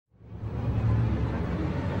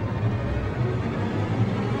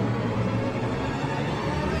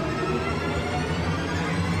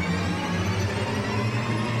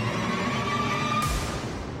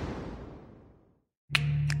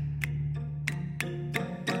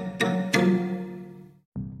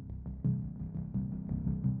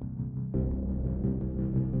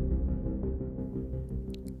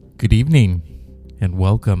Good evening and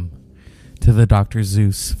welcome to the Dr.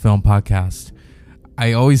 Zeus Film Podcast.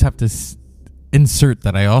 I always have to insert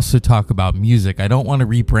that I also talk about music. I don't want to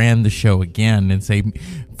rebrand the show again and say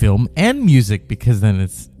film and music because then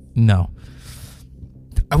no.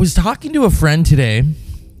 I was talking to a friend today.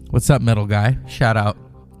 What's up, metal guy? Shout out.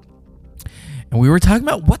 And we were talking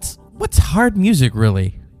about what's hard music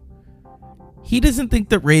really. He doesn't think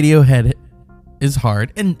that Radiohead is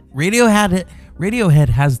hard, and Radiohead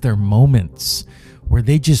has their moments where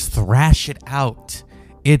they just thrash it out.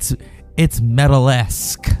 It's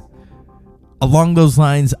metal-esque. Along those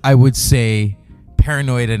lines, I would say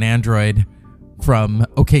Paranoid and Android from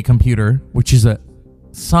OK Computer, which is a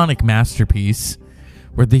sonic masterpiece,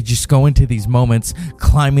 where they just go into these moments,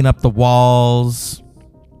 climbing up the walls.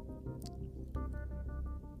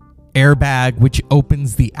 Airbag, which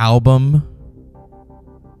opens the album.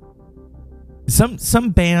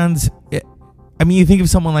 Some bands, you think of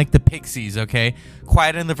someone like the Pixies, okay?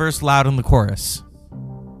 Quiet in the verse, loud in the chorus.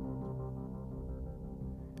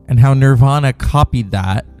 And how Nirvana copied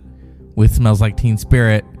that with Smells Like Teen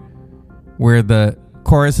Spirit, where the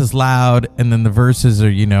chorus is loud and then the verses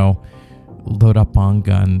are, load up on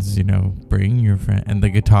guns, bring your friend, and the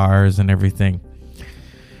guitars and everything.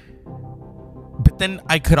 But then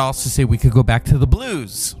I could also say we could go back to the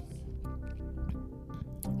blues.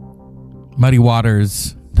 Muddy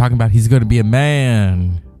Waters talking about he's going to be a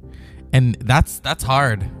man. And that's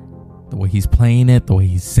hard. The way he's playing it, the way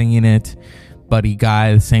he's singing it. Buddy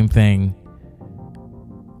Guy, the same thing.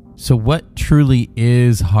 So what truly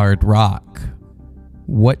is hard rock?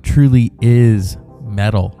 What truly is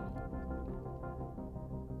metal?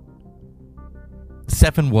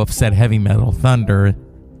 Steppenwolf said heavy metal thunder.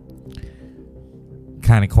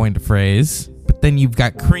 Kind of coined a phrase. But then you've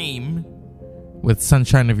got Cream with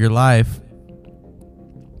Sunshine of Your Life.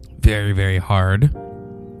 Very, very hard.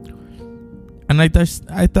 And I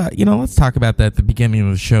thought, let's talk about that at the beginning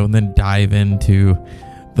of the show and then dive into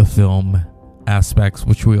the film aspects,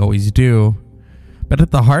 which we always do. But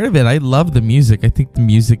at the heart of it, I love the music. I think the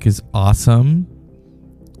music is awesome.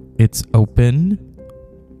 It's open.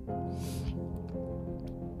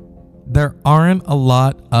 There aren't a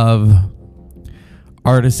lot of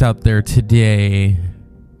artists out there today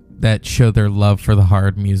that show their love for the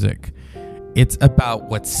hard music. It's about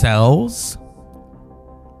what sells.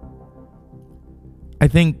 I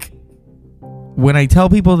think when I tell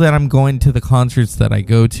people that I'm going to the concerts that I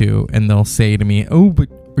go to, and they'll say to me, "Oh, but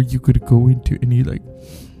are you going to go into any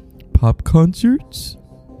pop concerts?"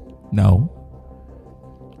 No.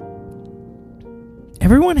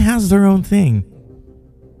 Everyone has their own thing.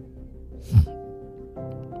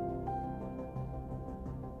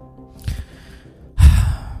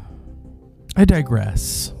 I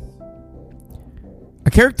digress. A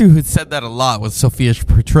character who said that a lot was Sophia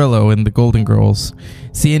Petrillo in The Golden Girls.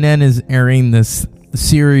 CNN is airing this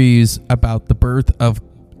series about the birth of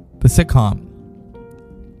the sitcom.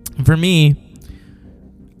 For me,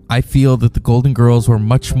 I feel that The Golden Girls were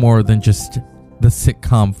much more than just the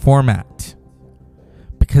sitcom format,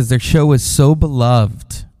 because their show is so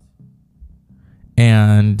beloved,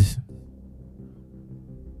 and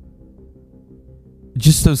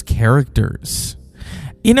just those characters.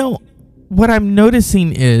 What I'm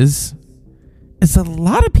noticing is a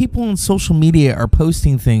lot of people on social media are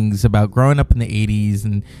posting things about growing up in the 80s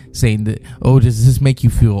and saying that, oh, does this make you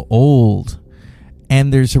feel old?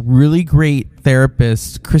 And there's a really great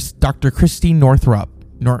therapist, Dr. Christine Northrup,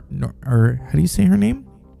 or how do you say her name?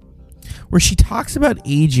 Where she talks about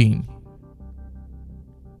aging.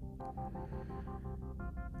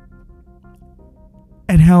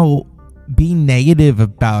 And how being negative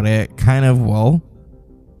about it kind of,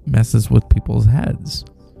 messes with people's heads,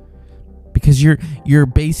 because you're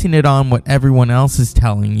basing it on what everyone else is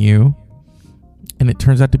telling you, and it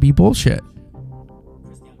turns out to be bullshit.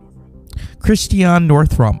 Christiane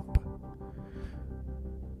Northrup,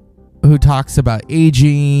 who talks about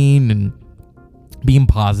aging and being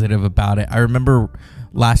positive about it. I remember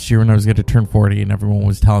last year when I was going to turn 40 and everyone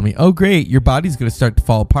was telling me, "Oh great, your body's going to start to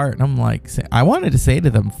fall apart," and I'm like, I wanted to say to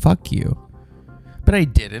them, "Fuck you." But I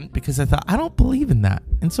didn't, because I thought, I don't believe in that.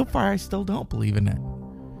 And so far, I still don't believe in it.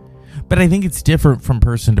 But I think it's different from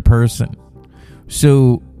person to person.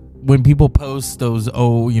 So when people post those,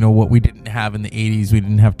 what we didn't have in the 80s, we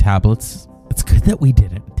didn't have tablets. It's good that we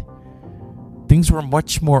didn't. Things were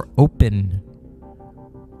much more open.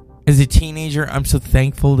 As a teenager, I'm so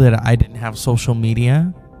thankful that I didn't have social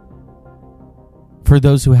media. For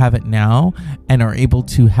those who have it now and are able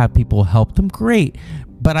to have people help them, great.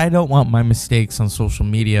 But I don't want my mistakes on social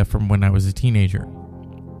media from when I was a teenager.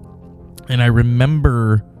 And I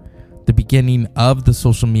remember the beginning of the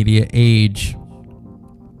social media age.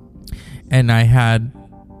 And I had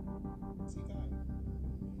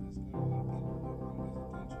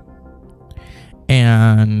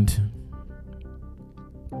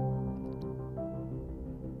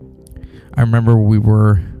I remember we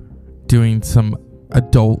were doing some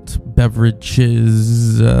adult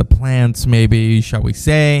beverages, plants maybe, shall we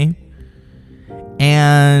say.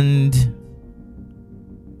 And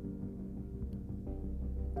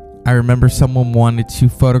I remember someone wanted to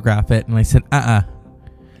photograph it, and I said, And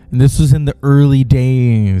this was in the early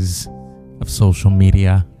days of social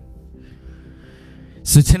media.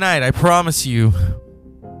 So tonight, I promise you,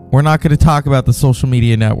 we're not going to talk about the social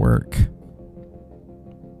media network.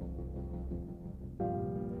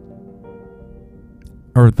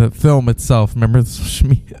 Or the film itself. Remember the social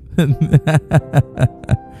media?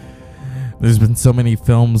 There's been so many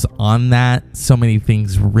films on that. So many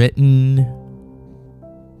things written.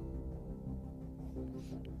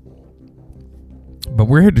 But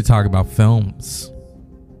we're here to talk about films.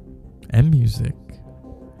 And music.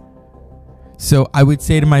 So I would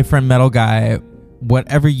say to my friend Metal Guy,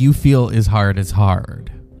 whatever you feel is hard is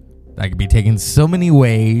hard. That could be taken so many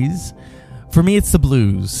ways. For me, it's the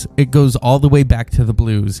blues. It goes all the way back to the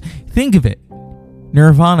blues. Think of it.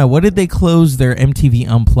 Nirvana, what did they close their MTV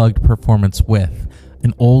Unplugged performance with?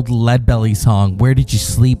 An old Leadbelly song, Where Did You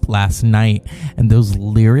Sleep Last Night? And those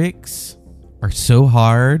lyrics are so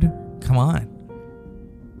hard. Come on.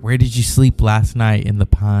 Where did you sleep last night? In the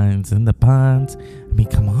pines, in the pines. I mean,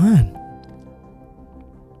 come on.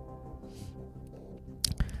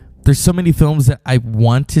 There's so many films that I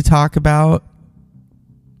want to talk about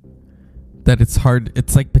that it's hard.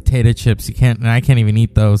 It's like potato chips. You can't, and I can't even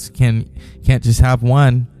eat those. You can't just have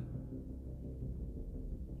one.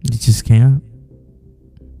 You just can't.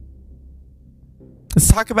 Let's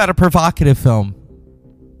talk about a provocative film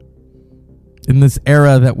in this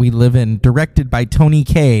era that we live in, directed by Tony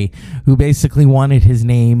Kaye, who basically wanted his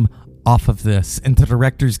name off of this, and the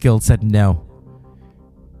Directors Guild said no.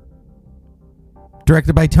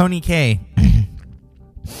 Directed by Tony Kaye.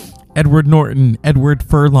 Edward Norton, Edward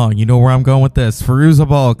Furlong, you know where I'm going with this. Fairuza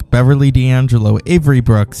Balk, Beverly D'Angelo, Avery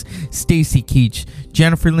Brooks, Stacy Keach,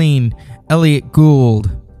 Jennifer Lean, Elliot Gould,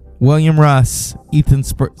 William Russ, Ethan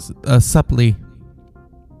Suplee.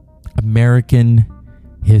 American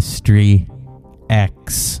History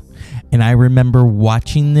X. And I remember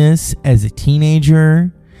watching this as a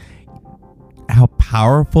teenager, how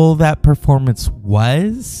powerful that performance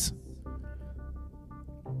was.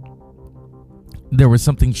 There was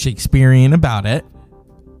something Shakespearean about it.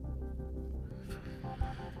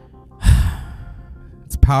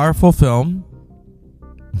 It's a powerful film.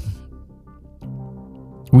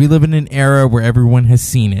 We live in an era where everyone has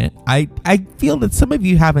seen it. I feel that some of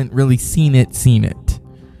you haven't really seen it.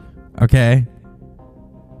 Okay?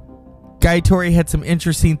 Guy Torry had some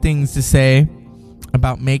interesting things to say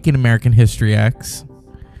about making American History X.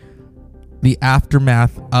 The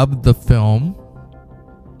aftermath of the film.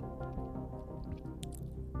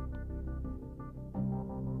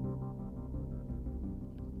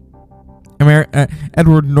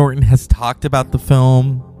 Edward Norton has talked about the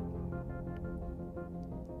film.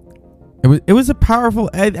 It was a powerful.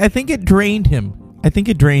 I think it drained him.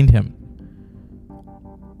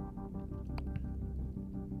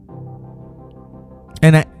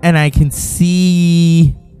 And I can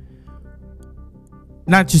see,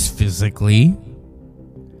 not just physically,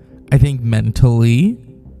 I think mentally,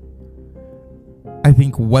 I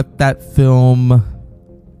think what that film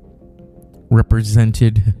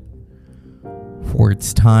represented for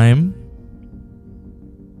its time.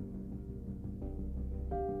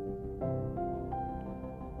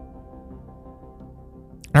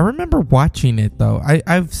 I remember watching it though.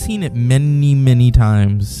 I've seen it many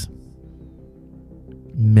times.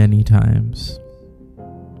 Many times.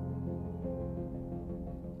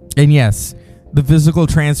 And yes, the physical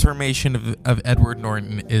transformation of Edward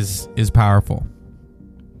Norton is powerful.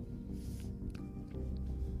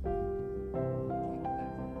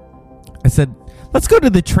 I said, let's go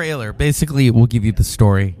to the trailer. Basically, it will give you the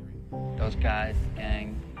story. Those guys,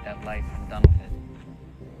 gang, that life, I'm done with it.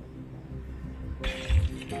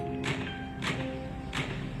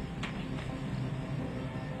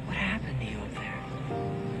 What happened to you up there?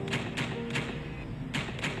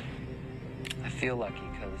 I feel lucky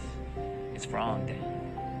because it's wrong, Dan.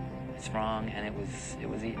 It's wrong, and it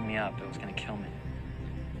was eating me up. It was gonna kill me.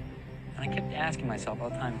 And I kept asking myself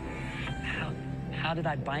all the time, how did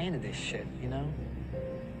I buy into this shit, you know?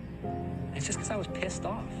 It's just because I was pissed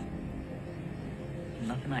off.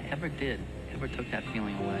 Nothing I ever did ever took that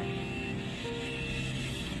feeling away.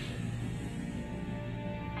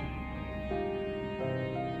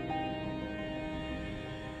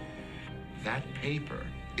 paper.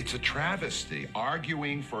 It's a travesty,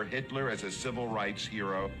 arguing for Hitler as a civil rights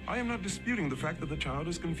hero. I am not disputing the fact that the child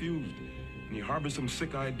is confused. And he harbors some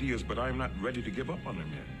sick ideas, but I am not ready to give up on him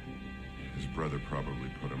yet. His brother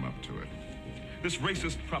probably put him up to it. This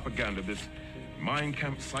racist propaganda, this Mein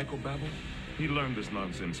Kampf psychobabble, he learned this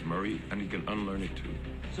nonsense, Murray, and he can unlearn it too.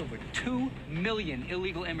 There's over 2 million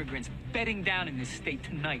illegal immigrants bedding down in this state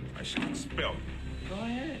tonight. I shall expel you. Go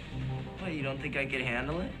ahead. What, you don't think I could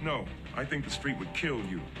handle it? No, I think the street would kill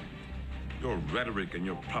you. Your rhetoric and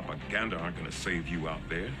your propaganda aren't gonna save you out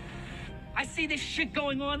there. I see this shit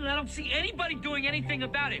going on and I don't see anybody doing anything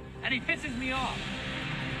about it. And it pisses me off.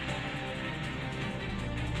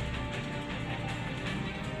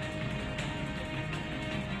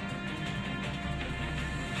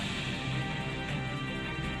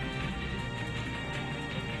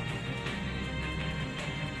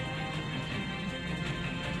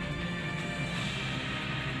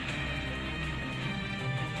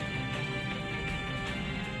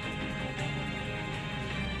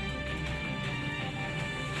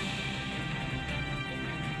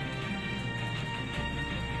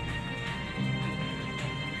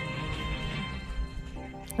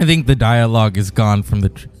 I think the dialogue is gone from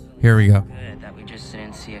the... Here we go. Good that we just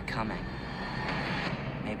didn't see it coming.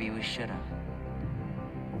 Maybe we should have.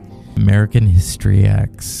 American History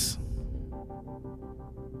X.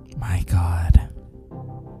 My God.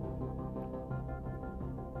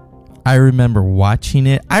 I remember watching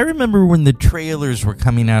it. I remember when the trailers were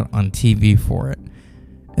coming out on TV for it.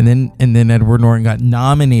 And then Edward Norton got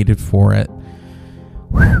nominated for it.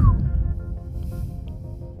 Whew.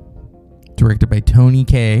 Directed by Tony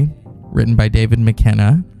Kaye, written by David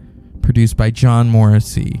McKenna, produced by John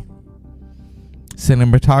Morrissey.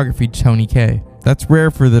 Cinematography, Tony Kaye. That's rare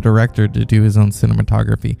for the director to do his own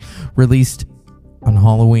cinematography. Released on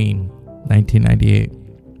Halloween, 1998.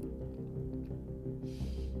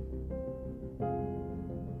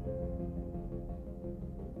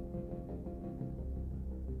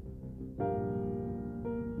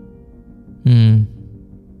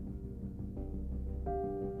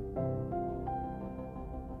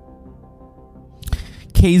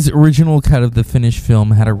 Kaye's original cut of the finished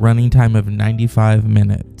film had a running time of 95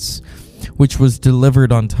 minutes, which was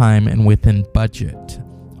delivered on time and within budget.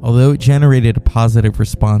 Although it generated a positive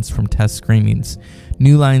response from test screenings,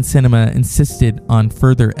 New Line Cinema insisted on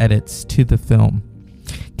further edits to the film.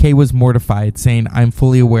 Kaye was mortified, saying, "I'm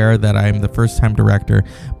fully aware that I am the first-time director,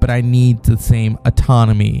 but I need the same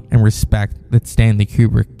autonomy and respect that Stanley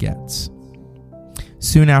Kubrick gets."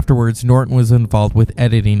 Soon afterwards, Norton was involved with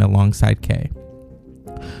editing alongside Kaye,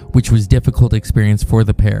 which was a difficult experience for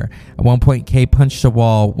the pair. At one point, Kaye punched a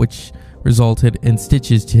wall, which resulted in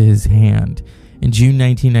stitches to his hand. In June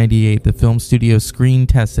 1998, the film studio screen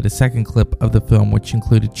tested a second clip of the film, which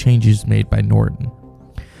included changes made by Norton.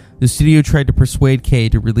 The studio tried to persuade Kaye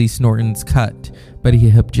to release Norton's cut, but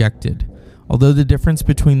he objected. Although the difference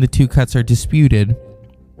between the two cuts are disputed,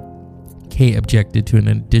 Kaye objected to an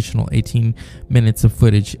additional 18 minutes of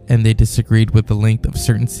footage, and they disagreed with the length of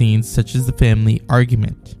certain scenes, such as the family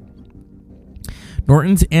argument.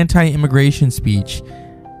 Norton's anti-immigration speech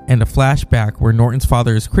and a flashback where Norton's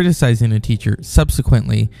father is criticizing a teacher.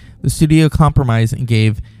 Subsequently, the studio compromised and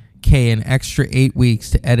gave Kaye an extra 8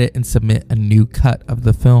 weeks to edit and submit a new cut of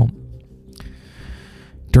the film.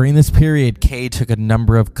 During this period, Kaye took a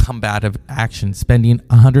number of combative actions, spending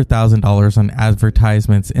 $100,000 on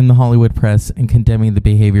advertisements in the Hollywood press and condemning the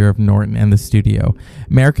behavior of Norton and the studio.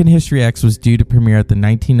 American History X was due to premiere at the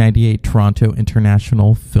 1998 Toronto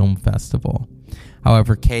International Film Festival.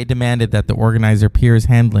 However, Kaye demanded that the organizer Piers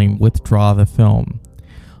Handling withdraw the film.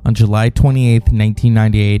 On July 28,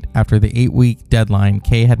 1998, after the 8-week deadline,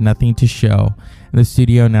 Kaye had nothing to show, and the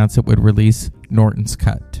studio announced it would release Norton's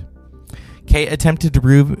cut. Kaye attempted to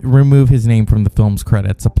remove his name from the film's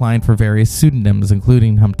credits, applying for various pseudonyms,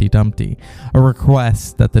 including Humpty Dumpty, a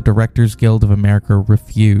request that the Directors Guild of America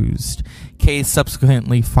refused. Kaye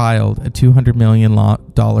subsequently filed a $200 million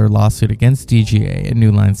lawsuit against DGA and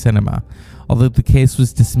New Line Cinema, although the case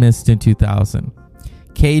was dismissed in 2000.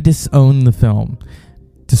 Kaye disowned the film,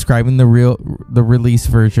 describing the release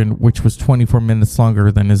version, which was 24 minutes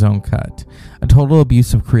longer than his own cut, a total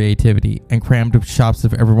abuse of creativity, and crammed with shots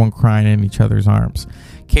of everyone crying in each other's arms.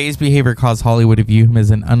 Kaye's behavior caused Hollywood to view him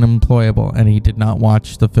as an unemployable, and he did not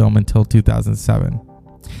watch the film until 2007.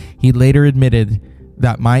 He later admitted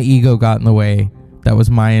that my ego got in the way. That was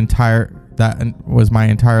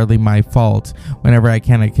entirely my fault. Whenever I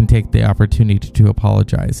can take the opportunity to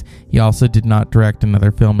apologize. He also did not direct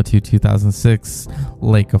another film until 2006,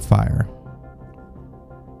 Lake of Fire.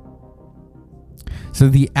 So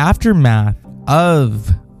the aftermath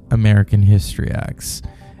of American History X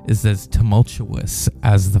is as tumultuous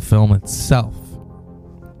as the film itself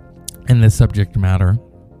and the subject matter.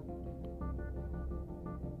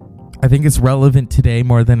 I think it's relevant today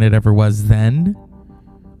more than it ever was then.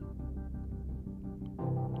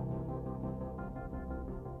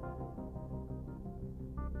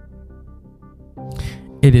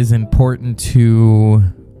 It is important to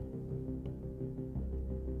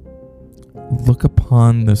look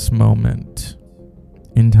upon this moment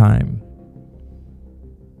in time,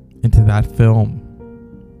 into that film,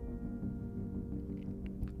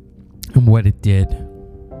 and what it did.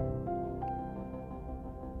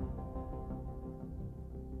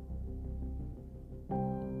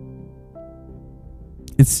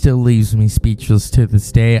 It still leaves me speechless to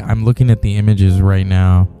this day. I'm looking at the images right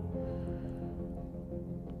now.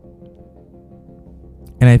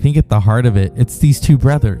 And I think at the heart of it, it's these two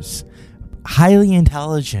brothers, highly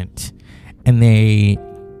intelligent, and they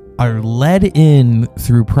are led in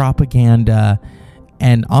through propaganda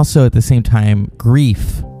and also at the same time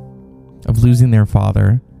grief of losing their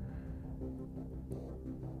father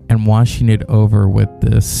and washing it over with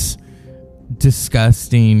this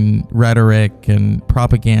disgusting rhetoric and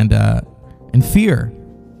propaganda and fear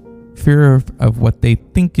of what they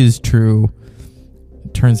think is true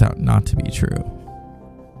turns out not to be true.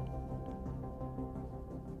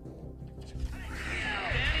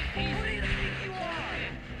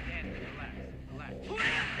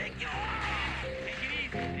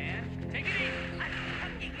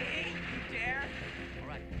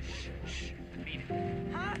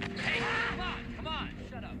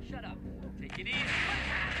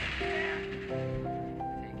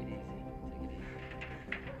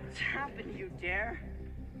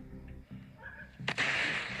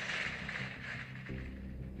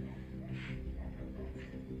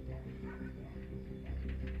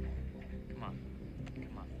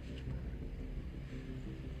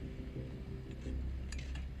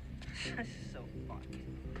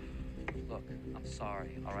 Look, I'm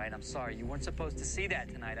sorry, all right? I'm sorry. You weren't supposed to see that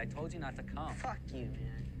tonight. I told you not to come. Fuck you,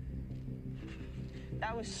 man.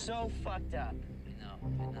 That was so fucked up. I know.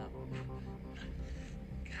 God,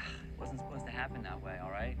 it wasn't supposed to happen that way, all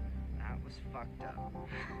right? That was fucked up.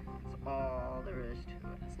 That's all there is to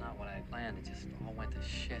it. That's not what I planned. It just all went to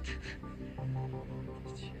shit.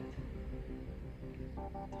 Just shit.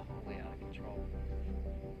 Totally out of control.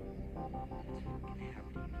 It's fucking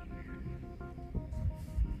happening here.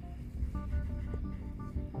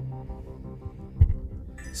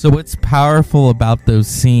 So what's powerful about those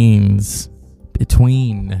scenes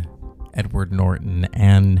between Edward Norton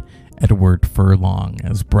and Edward Furlong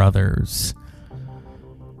as brothers?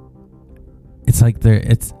 It's like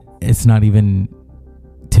it's not even,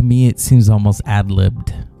 to me it seems almost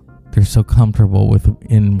ad-libbed. They're so comfortable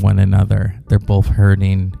within one another. They're both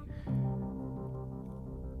hurting.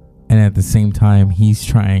 And at the same time, he's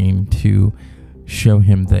trying to show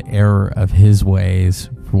him the error of his ways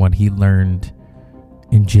for what he learned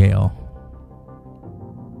in jail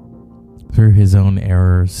through his own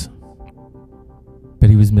errors. But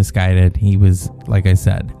he was misguided. He was, like I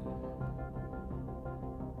said,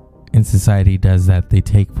 and society does that. They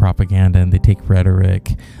take propaganda and they take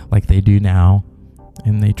rhetoric like they do now,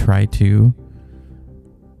 and they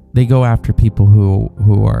go after people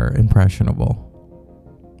who are impressionable.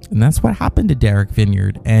 And that's what happened to Derek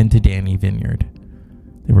Vineyard and to Danny Vineyard.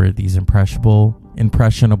 They were these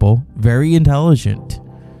impressionable, very intelligent.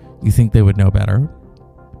 You think they would know better,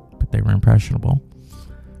 but they were impressionable.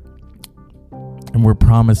 And were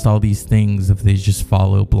promised all these things if they just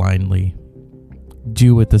follow blindly.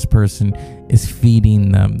 Do what this person is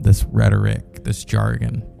feeding them, this rhetoric, this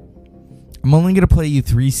jargon. I'm only going to play you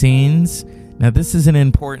 3 scenes. Now, this is an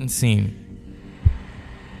important scene.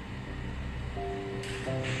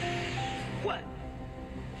 What?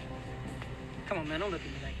 Come on, man, don't look at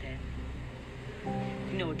me like that.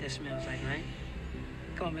 You know what that smells like, right?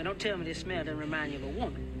 Come on, man, don't tell me this smell doesn't remind you of a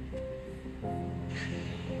woman.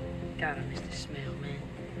 God, I miss this smell, man.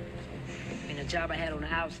 I mean, the job I had on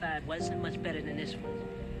the outside wasn't much better than this one.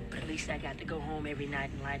 But at least I got to go home every night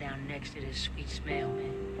and lie down next to this sweet smell,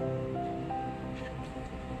 man.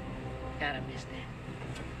 God, I miss that.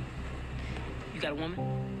 You got a woman?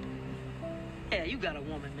 Yeah, you got a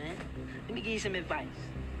woman, man. Let me give you some advice,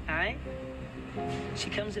 all right? She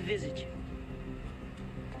comes to visit you.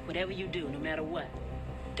 Whatever you do, no matter what,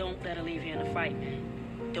 don't let her leave here in a fight, man.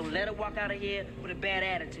 Don't let her walk out of here with a bad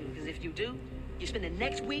attitude, because if you do, you spend the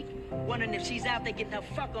next week wondering if she's out there getting her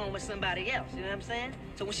fuck on with somebody else, you know what I'm saying?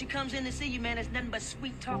 So when she comes in to see you, man, it's nothing but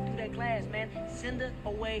sweet talk through that glass, man. Send her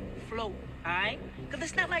away float, all right? Because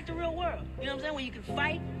it's not like the real world, you know what I'm saying, where you can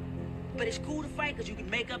fight But it's cool to fight because you can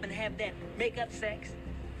make up and have that make-up sex. You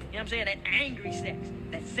know what I'm saying? That angry sex.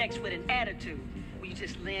 That sex with an attitude. Where you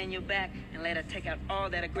just lay on your back and let her take out all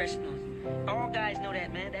that aggression on you. All guys know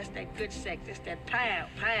that, man. That's that good sex. That's that pow,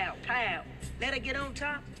 pow, pow. Let her get on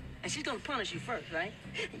top, and she's gonna punish you first, right?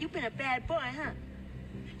 You've been a bad boy, huh?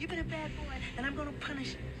 You've been a bad boy, and I'm gonna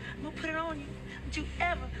punish you. I'm gonna put it on you. Don't you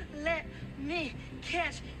ever let me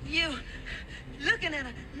catch you looking at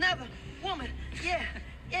another woman. Yeah.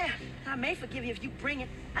 Yeah, I may forgive you if you bring it.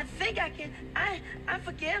 I think I can. I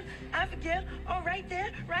forgive. I forgive. Oh, right there.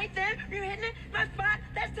 You're hitting it. My spot.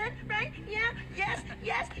 That's it. Right? Yeah. Yes.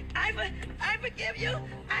 I forgive you.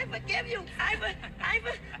 I forgive you. I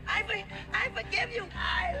forgive you.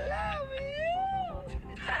 I love you.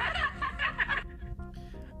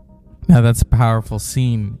 Now that's a powerful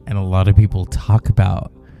scene, and a lot of people talk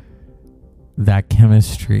about that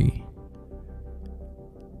chemistry.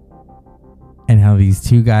 And how these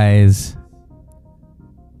two guys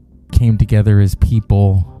came together as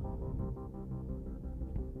people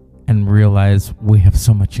and realized we have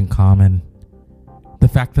so much in common. The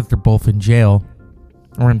fact that they're both in jail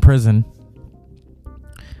or in prison,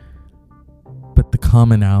 but the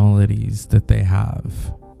commonalities that they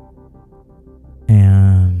have.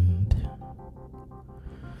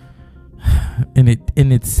 And it's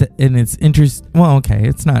interest. Well, okay,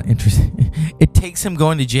 it's not interesting. It takes him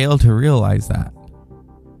going to jail to realize that.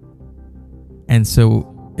 And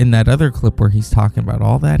so, in that other clip where he's talking about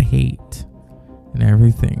all that hate and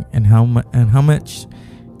everything, and how much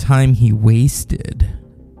time he wasted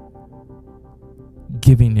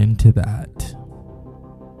giving into that.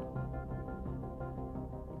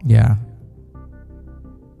 Yeah,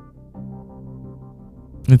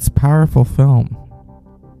 it's a powerful film.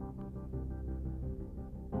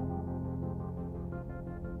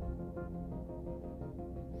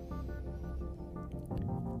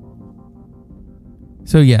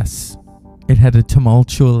 So yes, it had a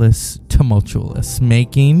tumultuous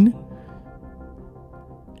making,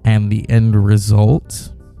 and the end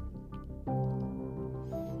result,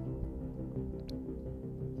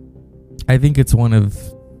 I think it's one of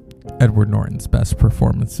Edward Norton's best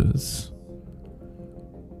performances.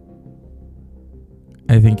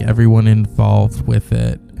 I think everyone involved with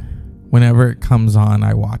it, whenever it comes on,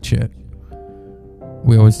 I watch it.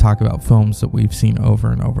 We always talk about films that we've seen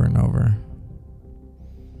over and over and over.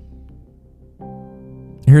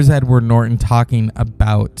 Here's Edward Norton talking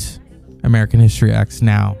about American History X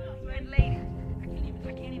now. I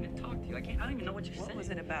can't even talk to you. I don't even know what you're saying. What was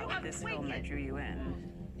it about this film that drew you in?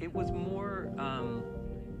 It was more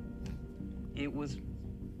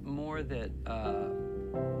that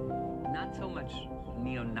not so much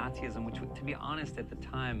neo-Nazism, which, to be honest, at the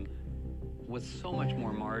time was so much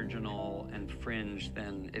more marginal and fringe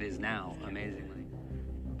than it is now, amazingly.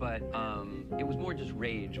 But it was more just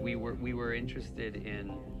rage. We were interested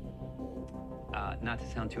in, not to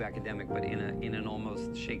sound too academic, but in an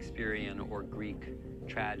almost Shakespearean or Greek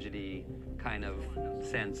tragedy kind of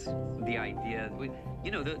sense. The idea,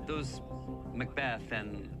 those Macbeth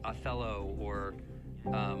and Othello, or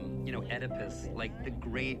Oedipus, like the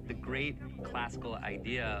great classical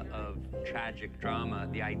idea of tragic drama.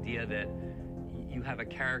 The idea that you have a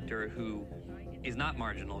character who is not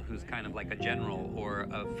marginal, who's kind of like a general or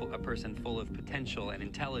a person full of potential and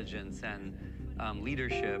intelligence and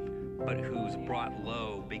leadership, but who's brought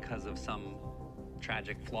low because of some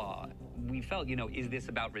tragic flaw. We felt, is this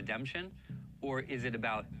about redemption, or is it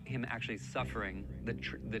about him actually suffering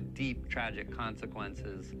the deep tragic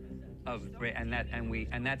consequences of, and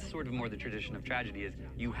that's sort of more the tradition of tragedy, is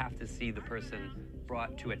you have to see the person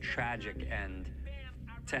brought to a tragic end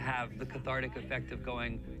to have the cathartic effect of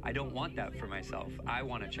going, I don't want that for myself. I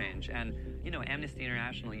want to change. And Amnesty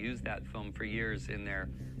International used that film for years in their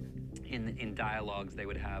in dialogues they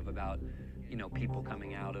would have about people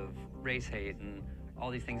coming out of race hate and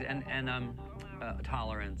all these things, and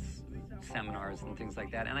tolerance seminars and things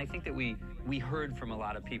like that. And I think that we heard from a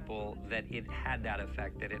lot of people that it had that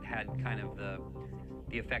effect, that it had kind of the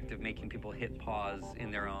effect of making people hit pause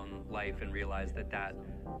in their own life and realize that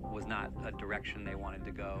was not a direction they wanted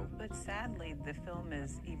to go. But sadly, the film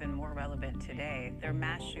is even more relevant today. There are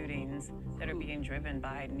mass shootings that are being driven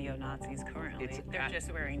by neo-Nazis currently. They're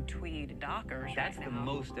just wearing tweed Dockers. That's right the now.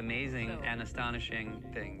 most amazing and astonishing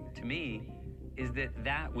thing to me, is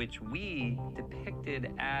that which we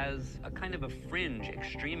depicted as a kind of a fringe,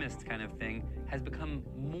 extremist kind of thing has become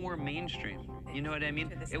more mainstream. You know what I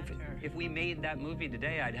mean? If we made that movie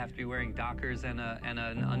today, I'd have to be wearing Dockers and an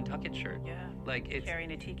Untucked shirt. Yeah. Like it's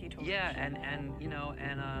carrying a tiki torch. Yeah,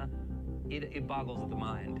 it boggles the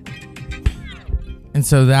mind. And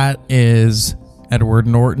so that is Edward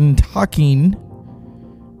Norton, talking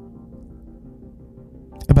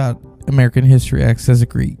about American History X as a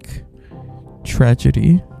Greek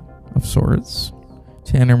tragedy of sorts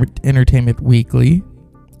to Entertainment Weekly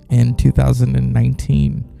in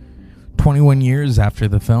 2019, 21 years after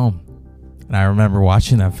the film. And I remember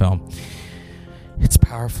watching that film. It's a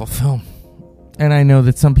powerful film. And I know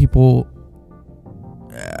that some people,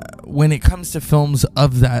 when it comes to films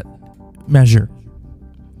of that measure,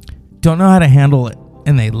 don't know how to handle it.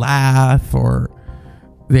 And they laugh, or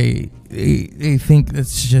they think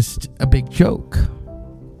it's just a big joke.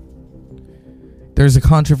 There's a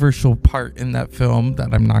controversial part in that film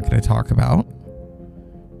that I'm not going to talk about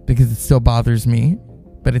because it still bothers me,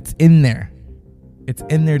 but it's in there. It's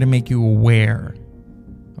in there to make you aware.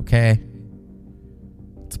 Okay?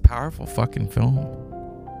 It's a powerful fucking film.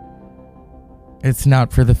 It's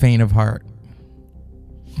not for the faint of heart.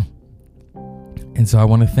 And so I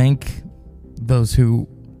want to thank those who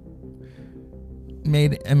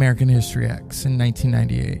made American History X in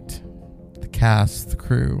 1998. The cast, the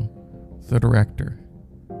crew, the director.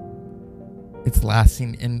 It's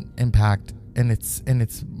lasting impact, and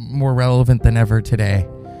it's more relevant than ever today,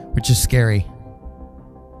 which is scary.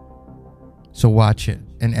 So watch it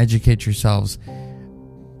and educate yourselves,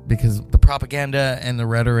 because the propaganda and the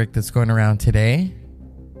rhetoric that's going around today.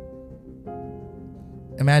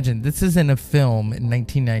 Imagine, this is in a film in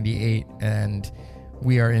 1998 and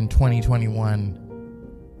we are in 2021,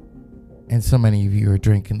 and so many of you are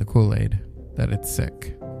drinking the Kool-Aid that it's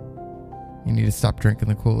sick. You need to stop drinking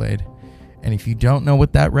the Kool-Aid. And if you don't know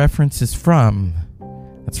what that reference is from,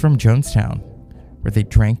 that's from Jonestown, where they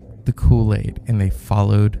drank the Kool-Aid and they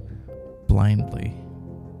followed blindly.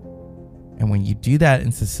 And when you do that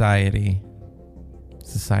in society,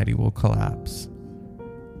 society will collapse.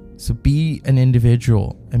 So be an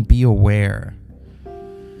individual and be aware.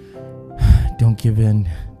 Don't give in.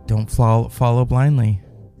 Don't follow blindly.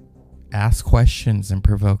 Ask questions and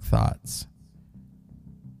provoke thoughts.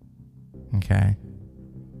 Okay?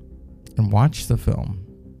 And watch the film.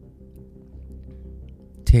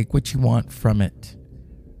 Take what you want from it.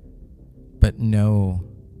 But know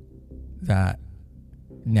that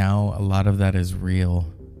now a lot of that is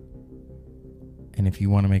real. And if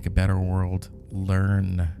you want to make a better world,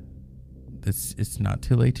 learn. It's not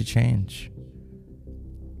too late to change.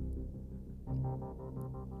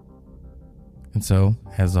 And so,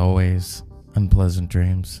 as always, unpleasant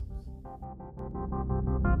dreams.